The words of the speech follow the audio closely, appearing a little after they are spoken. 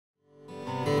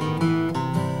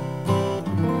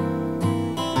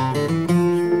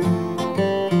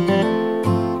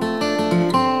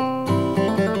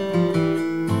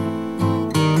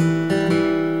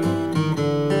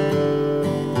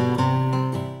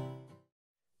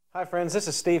Hi friends, this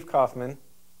is Steve Kaufman,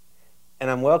 and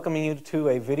I'm welcoming you to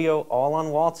a video all on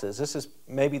waltzes. This is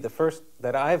maybe the first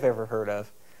that I've ever heard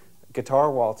of, guitar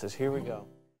waltzes. Here we go.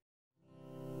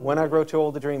 When I Grow Too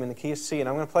Old to Dream in the key of C, and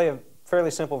I'm going to play a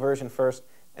fairly simple version first,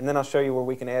 and then I'll show you where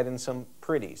we can add in some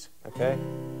pretties, okay?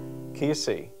 Key of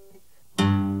C.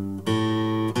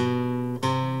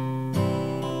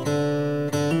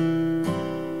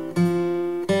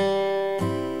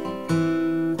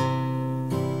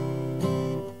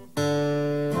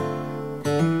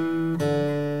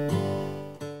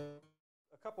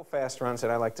 Fast runs that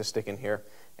I like to stick in here,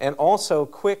 and also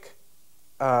quick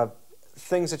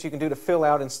things that you can do to fill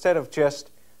out instead of just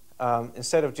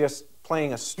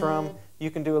playing a strum.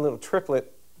 You can do a little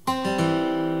triplet,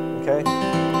 okay,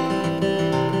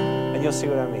 and you'll see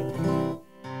what I mean.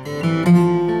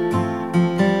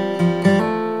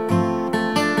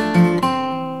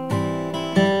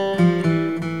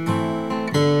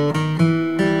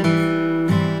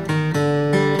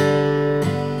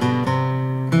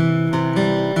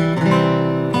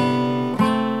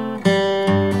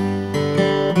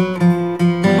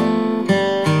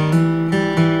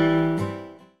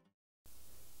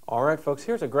 All right, folks,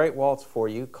 here's a great waltz for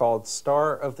you called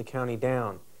Star of the County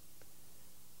Down.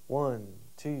 1,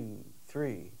 2,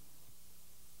 3.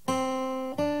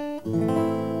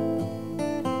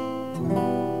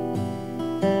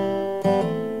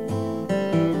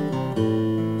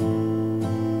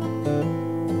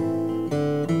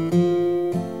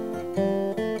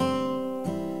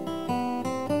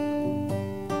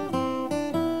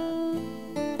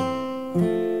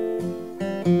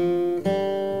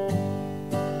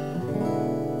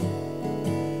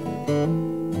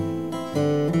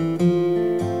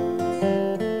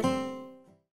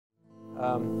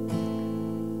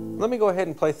 Let me go ahead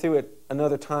and play through it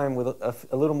another time with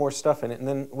a little more stuff in it, and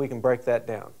then we can break that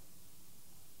down.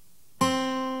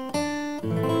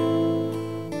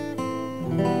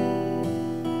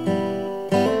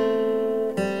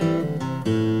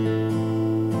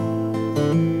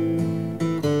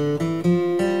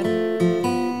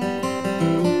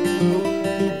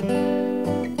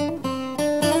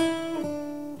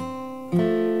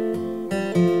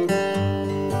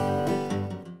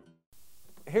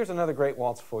 Here's another great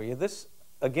waltz for you. This,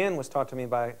 again, was taught to me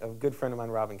by a good friend of mine,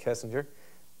 Robin Kessinger.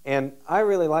 And I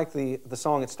really like the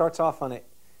song. It starts off on an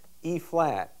E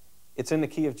flat. It's in the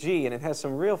key of G, and it has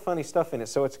some real funny stuff in it,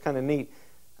 so it's kind of neat.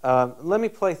 Let me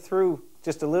play through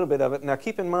just a little bit of it. Now,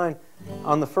 keep in mind,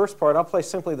 on the first part, I'll play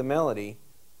simply the melody.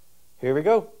 Here we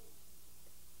go.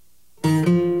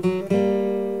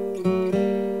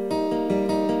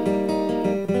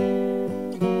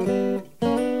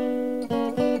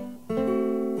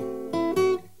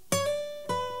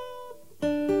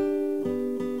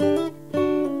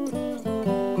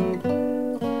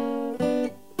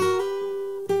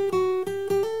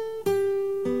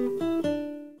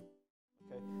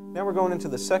 Now we're going into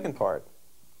the second part,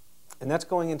 and that's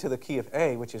going into the key of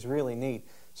A, which is really neat.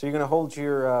 So you're going to hold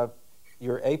your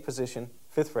A position,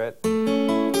 5th fret,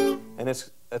 and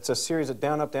it's a series of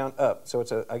down, up, down, up.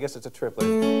 So I guess it's a triplet.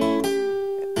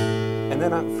 And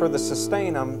then for the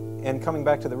sustain, and coming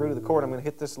back to the root of the chord, I'm going to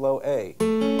hit this low A.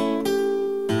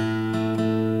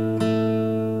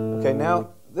 Okay, now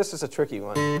this is a tricky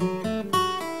one.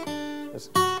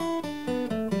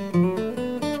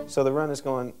 So the run is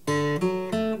going.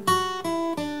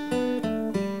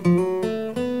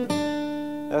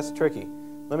 That's tricky.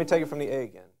 Let me take it from the A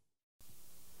again.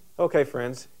 Okay,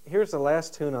 friends, here's the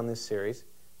last tune on this series.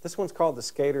 This one's called the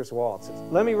Skater's Waltz.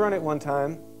 Let me run it one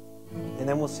time, and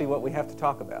then we'll see what we have to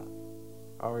talk about.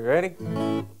 Are we ready?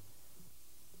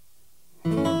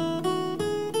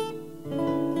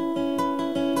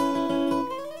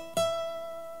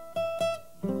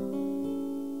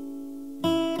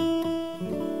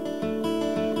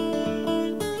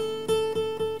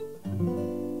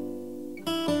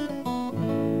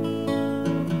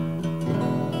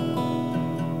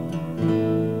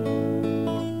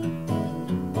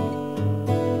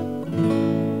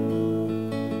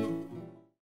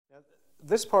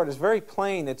 This part is very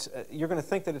plain. You're going to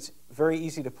think that it's very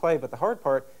easy to play, but the hard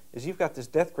part is you've got this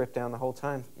death grip down the whole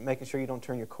time, making sure you don't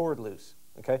turn your chord loose,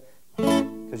 okay?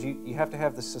 Because you have to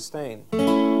have the sustain.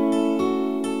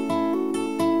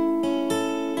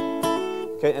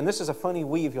 Okay, and this is a funny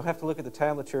weave. You'll have to look at the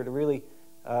tablature to really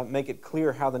make it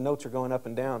clear how the notes are going up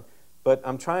and down. But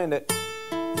I'm trying to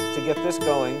get this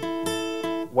going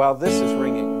while this is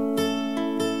ringing,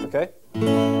 okay?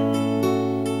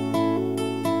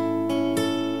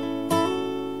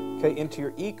 Okay, into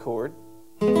your E chord,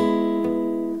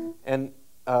 and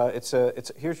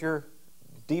here's your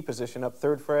D position up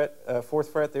 3rd fret, 4th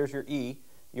fret. There's your E,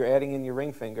 you're adding in your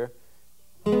ring finger.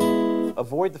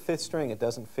 Avoid the 5th string, it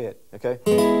doesn't fit, okay?